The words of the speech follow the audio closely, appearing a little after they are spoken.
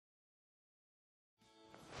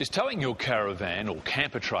Is towing your caravan or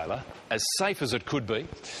camper trailer as safe as it could be?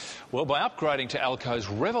 Well, by upgrading to Alko's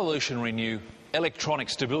revolutionary new Electronic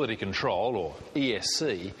Stability Control, or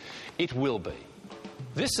ESC, it will be.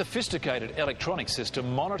 This sophisticated electronic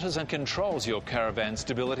system monitors and controls your caravan's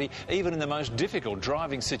stability even in the most difficult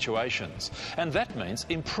driving situations. And that means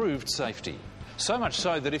improved safety. So much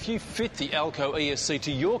so that if you fit the Alko ESC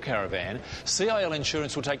to your caravan, CIL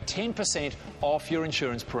Insurance will take 10% off your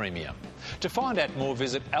insurance premium. To find out more,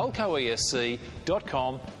 visit alkoesc.com.au.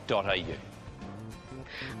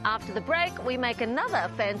 After the break, we make another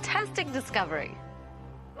fantastic discovery.